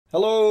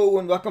Hello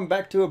and welcome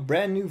back to a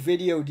brand new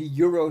video. The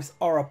Euros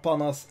are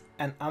upon us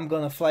and I'm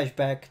gonna flash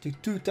back to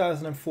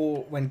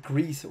 2004 when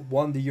Greece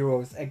won the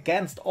Euros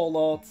against all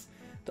odds.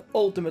 The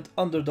ultimate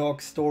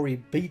underdog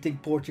story, beating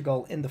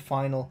Portugal in the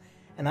final,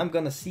 and I'm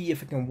gonna see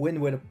if I can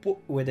win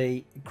with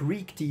a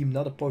Greek team,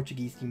 not a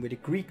Portuguese team, with a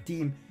Greek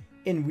team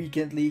in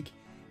Weekend League.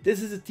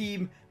 This is a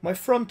team, my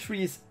front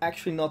three is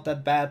actually not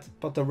that bad,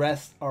 but the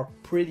rest are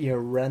pretty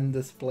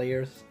horrendous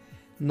players.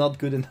 Not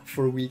good enough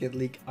for Weekend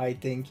League, I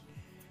think.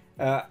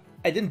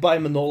 I didn't buy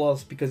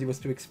Manolas because he was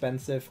too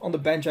expensive. On the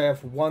bench I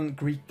have one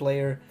Greek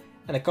player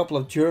and a couple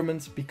of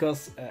Germans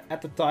because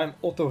at the time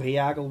Otto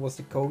Rehagel was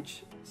the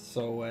coach.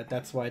 So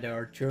that's why there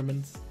are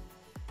Germans.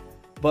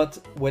 But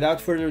without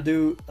further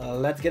ado,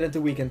 let's get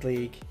into Weekend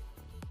League.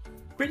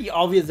 Pretty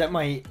obvious that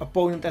my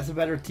opponent has a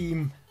better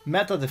team.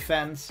 Meta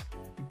defense,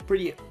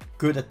 pretty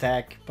good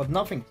attack, but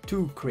nothing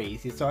too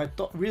crazy. So I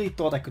really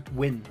thought I could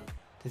win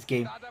this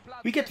game.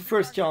 We get the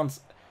first chance.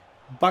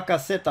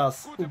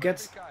 Bakasetas, who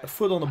gets a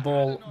foot on the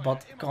ball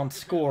but can't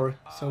score,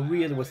 so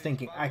really was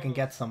thinking I can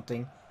get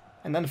something,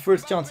 and then the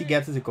first chance he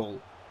gets is a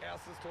goal.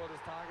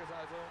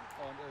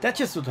 That's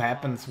just what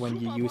happens when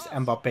you use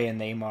Mbappe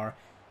and Neymar.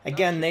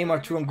 Again,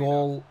 Neymar threw a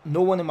goal,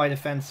 no one in my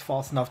defense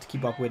fast enough to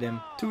keep up with him.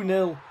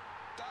 2-0,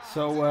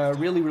 so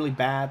really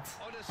bad,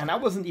 and I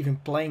wasn't even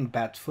playing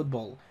bad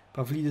football.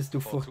 Pavlidis to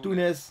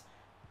Fortounes,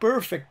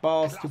 perfect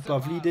pass to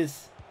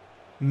Pavlidis.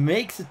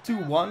 Makes it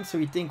 2-1, so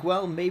you think,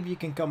 well, maybe you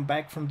can come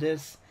back from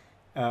this.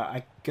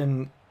 I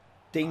can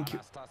think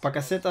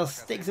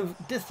Bakasetas takes a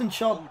distant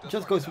shot,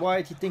 just goes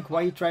wide. You think,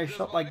 why you try a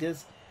shot like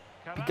this?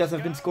 Because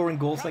I've been scoring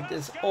goals like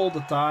this all the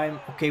time.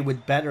 Okay,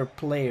 with better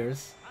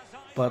players,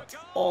 but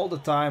all the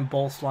time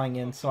balls flying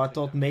in. So I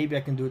thought maybe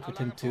I can do it with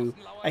him too.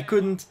 I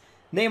couldn't.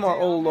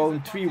 Neymar all alone,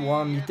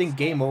 3-1. You think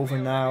game over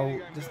now.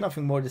 There's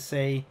nothing more to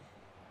say.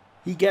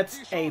 He gets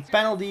a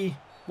penalty.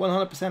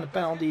 100% a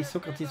penalty.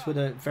 Socrates with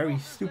a very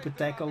stupid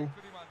tackle,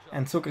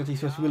 and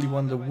Socrates was really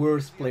one of the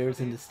worst players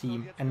in this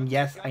team. And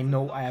yes, I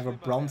know I have a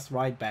bronze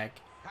right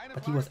back,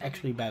 but he was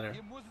actually better.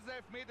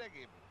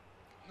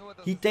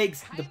 He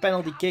takes the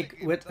penalty kick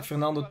with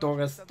Fernando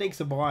Torres, takes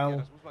a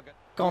while,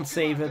 can't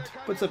save it,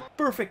 puts it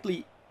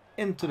perfectly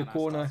into the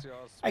corner.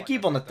 I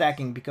keep on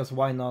attacking because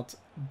why not?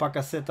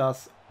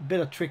 Bakasetas, bit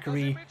of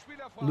trickery,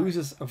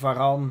 loses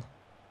Varane,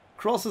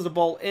 crosses the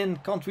ball in,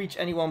 can't reach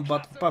anyone,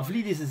 but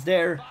Pavlidis is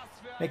there.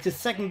 Makes his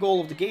second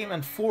goal of the game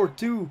and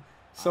 4-2.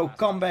 So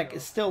comeback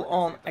is still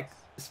on,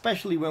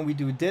 especially when we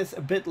do this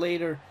a bit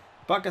later.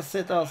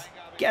 Bakasetas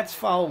gets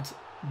fouled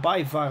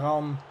by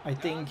Varane, I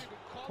think.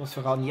 It was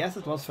Varane, yes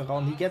it was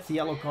Varane. He gets the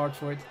yellow card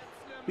for it.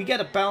 We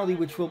get a penalty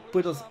which will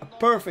put us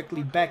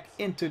perfectly back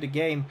into the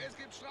game.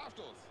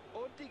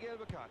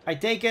 I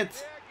take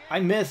it. I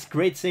miss.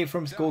 Great save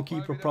from his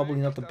goalkeeper. Probably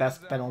not the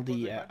best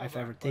penalty I've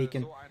ever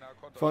taken.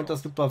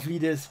 Fontas to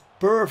Pavlidis.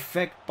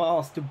 Perfect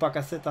pass to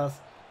Bakasetas.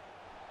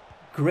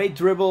 Great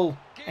dribble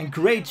and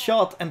great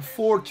shot, and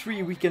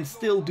 4-3, we can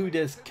still do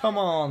this, come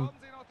on.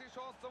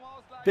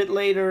 Bit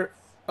later,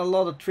 a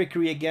lot of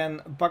trickery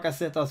again.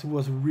 Bakasetas, who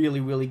was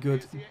really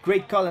good.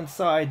 Great cut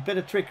inside, bit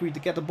of trickery to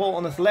get the ball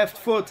on his left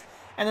foot,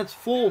 and it's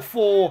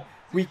 4-4.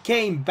 We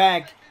came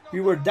back, we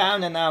were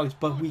down and out,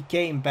 but we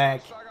came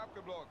back.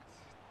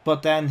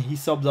 But then he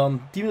subbed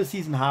on Team of the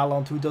Season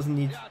Haaland, who doesn't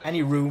need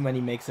any room, and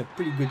he makes a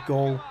pretty good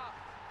goal.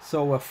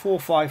 So a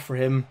 4-5 for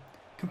him,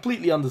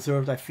 completely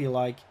undeserved I feel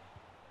like.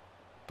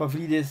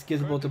 Pavlidis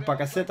gives the ball to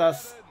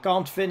Bakasetas,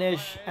 can't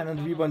finish, and then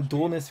the rebound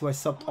Donis, who I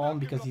subbed on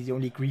because he's the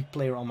only Greek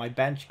player on my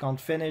bench,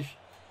 can't finish.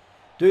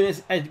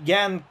 Donis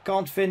again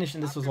can't finish,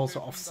 and this was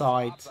also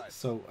offside,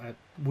 so it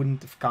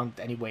wouldn't have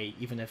counted anyway,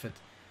 even if it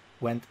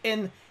went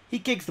in. He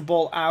kicks the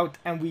ball out,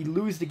 and we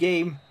lose the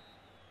game.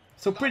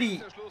 So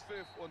pretty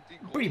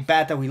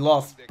bad that we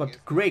lost,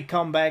 but great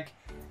comeback.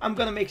 I'm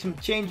gonna make some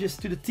changes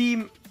to the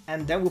team,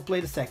 and then we'll play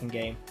the second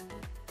game.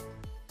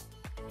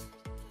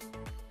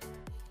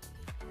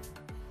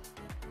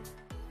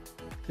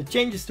 The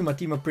changes to my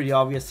team are pretty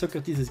obvious.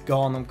 Socrates is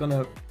gone. I'm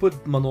gonna put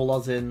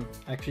Manolas in.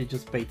 Actually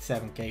just paid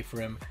 7k for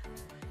him.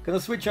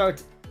 Gonna switch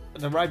out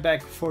the right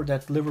back for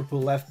that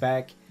Liverpool left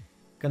back.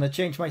 Gonna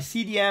change my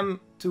CDM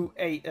to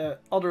a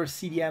other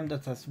CDM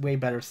that has way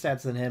better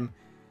stats than him.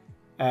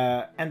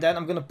 And then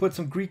I'm gonna put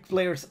some Greek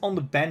players on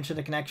the bench that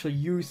I can actually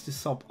use to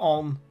sub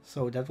on.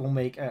 So that will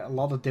make a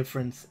lot of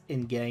difference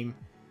in game.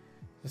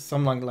 There's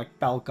someone like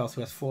Pelkas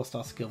who has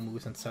 4-star skill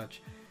moves and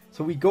such.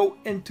 So we go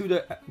into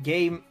the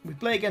game, we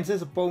play against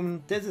this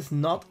opponent. This is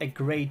not a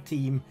great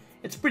team.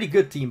 It's a pretty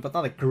good team, but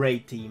not a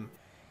great team.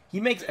 He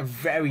makes a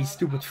very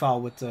stupid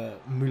foul with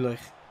Müller.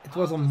 It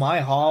was on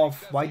my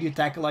half. Why do you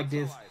tackle like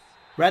this?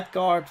 Red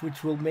card,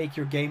 which will make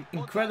your game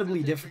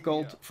incredibly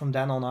difficult from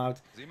then on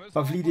out.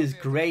 Pavlidis,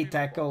 great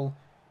tackle.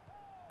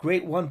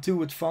 Great 1-2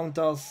 with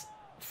Fontas.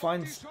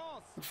 Finds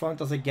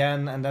Fontas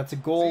again, and that's a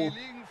goal.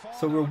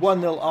 So we're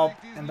 1-0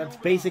 up, and that's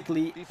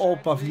basically all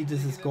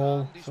Pavlidis'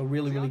 goal. So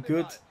really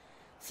good.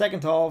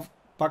 Second half,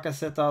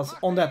 Bakasetas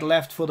on that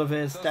left foot of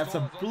his. That's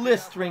a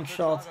blistering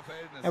shot.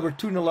 And we're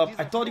 2-0 up.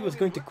 I thought he was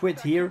going to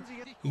quit here.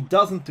 He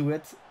doesn't do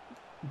it.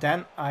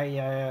 Then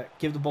I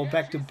give the ball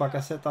back to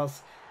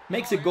Bakasetas,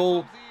 makes a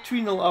goal,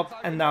 3-0 up,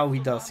 and now he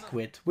does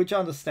quit, which I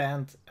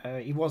understand.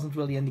 He wasn't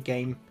really in the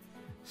game,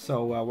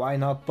 so why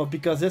not? But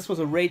because this was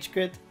a rage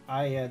quit,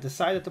 I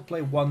decided to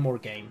play one more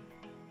game.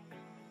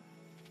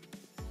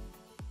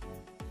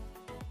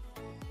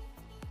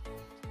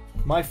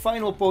 My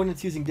final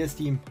opponent's using this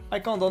team. I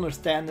can't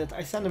understand it.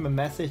 I sent him a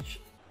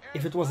message.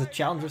 If it was a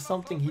challenge or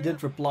something, he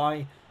didn't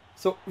reply.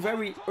 So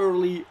very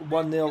early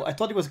 1-0. I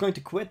thought he was going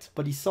to quit,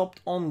 but he subbed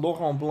on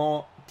Laurent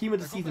Blanc, team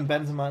of the season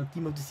Benzema, and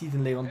team of the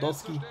season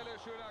Lewandowski.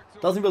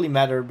 Doesn't really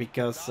matter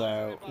because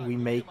we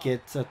make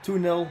it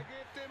 2-0.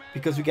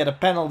 Because we get a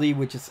penalty,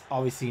 which is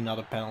obviously not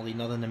a penalty,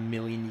 not in a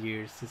million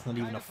years. It's not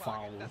even a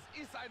foul.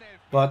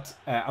 But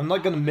I'm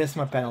not going to miss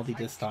my penalty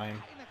this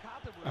time.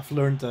 I've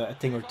learned a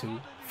thing or two.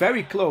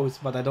 Very close,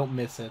 but I don't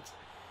miss it.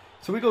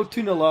 So we go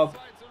 2-0 up.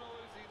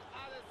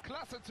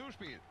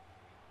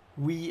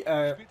 We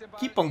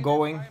keep on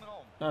going.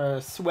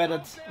 Sweat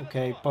it.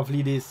 Okay,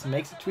 Pavlidis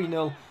makes it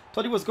 3-0.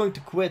 Thought he was going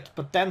to quit,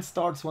 but then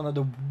starts one of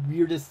the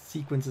weirdest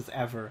sequences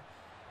ever.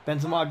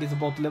 Benzema gives the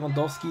ball to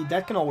Lewandowski.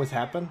 That can always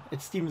happen.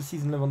 It's team of the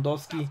season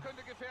Lewandowski.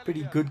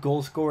 Pretty good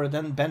goal scorer.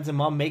 Then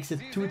Benzema makes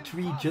it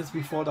 2-3 just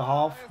before the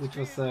half, which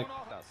was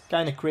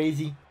kind of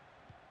crazy.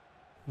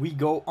 We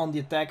go on the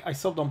attack. I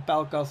subbed on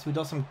Pelkas, who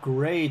does some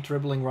great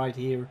dribbling right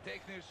here.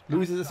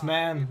 Loses his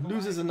man,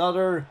 loses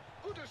another.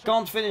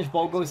 Can't finish,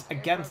 ball goes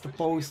against the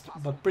post,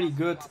 but pretty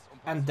good.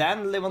 And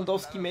then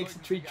Lewandowski makes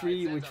it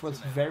 3-3, which was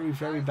very,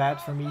 very bad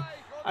for me.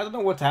 I don't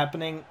know what's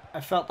happening.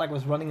 I felt like I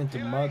was running into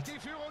mud.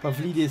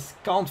 Pavlidis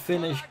can't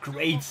finish.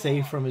 Great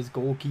save from his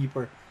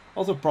goalkeeper.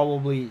 Also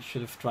probably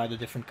should have tried a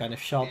different kind of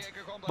shot.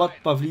 But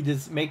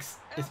Pavlidis makes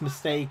his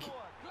mistake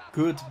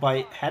good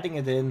by heading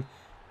it in.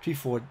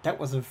 3-4. That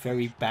was a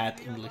very bad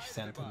English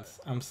sentence.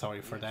 I'm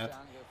sorry for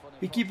that.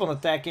 We keep on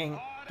attacking.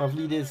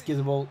 Pavlidis gives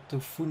the ball to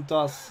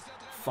Funtas.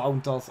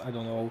 I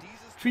don't know.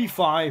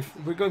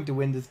 3-5. We're going to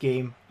win this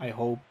game, I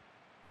hope.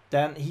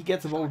 Then he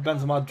gets the ball with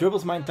Benzema,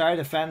 dribbles my entire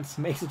defense,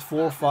 makes it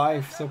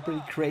 4-5, so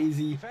pretty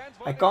crazy.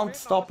 I can't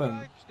stop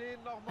him.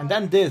 And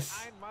then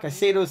this.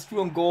 Caicedo is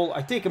through on goal.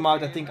 I take him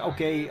out. I think,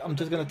 okay, I'm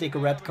just going to take a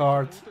red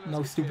card.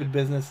 No stupid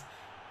business.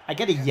 I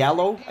get a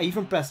yellow. I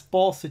even press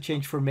pause to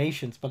change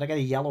formations, but I get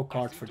a yellow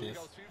card for this.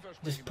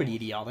 Just pretty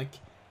idiotic.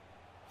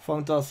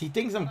 Fontas, he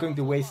thinks I'm going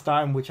to waste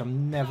time, which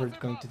I'm never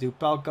going to do.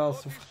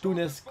 Pelkas,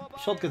 Fortunis,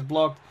 shot gets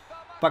blocked.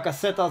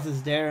 Bakasetas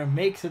is there,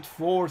 makes it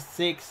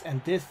 4-6,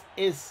 and this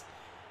is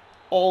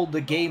all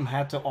the game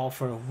had to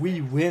offer.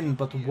 We win,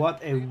 but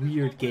what a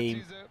weird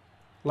game.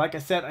 Like I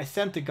said, I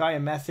sent the guy a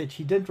message.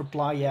 He didn't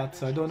reply yet,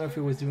 so I don't know if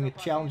he was doing a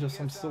challenge of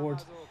some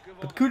sort.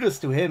 But kudos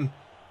to him,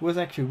 who was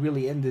actually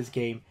really in this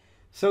game.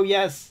 So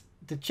yes,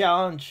 the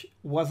challenge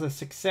was a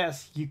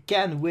success. You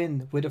can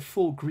win with a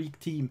full Greek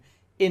team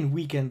in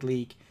Weekend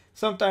League.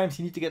 Sometimes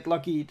you need to get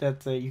lucky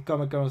that you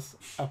come across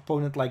an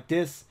opponent like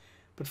this.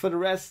 But for the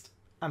rest,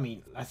 I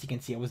mean, as you can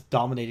see, I was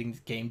dominating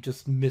this game,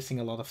 just missing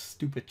a lot of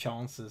stupid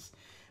chances.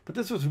 But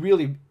this was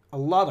really a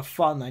lot of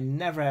fun. I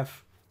never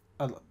have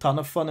a ton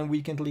of fun in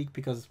Weekend League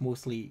because it's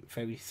mostly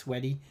very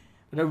sweaty.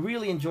 But I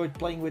really enjoyed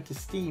playing with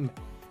this team.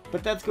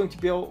 But that's going to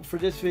be all for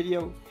this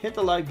video. Hit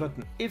the like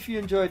button if you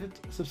enjoyed it.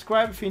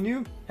 Subscribe if you're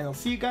new. And I'll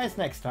see you guys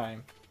next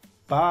time.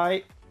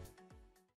 Bye.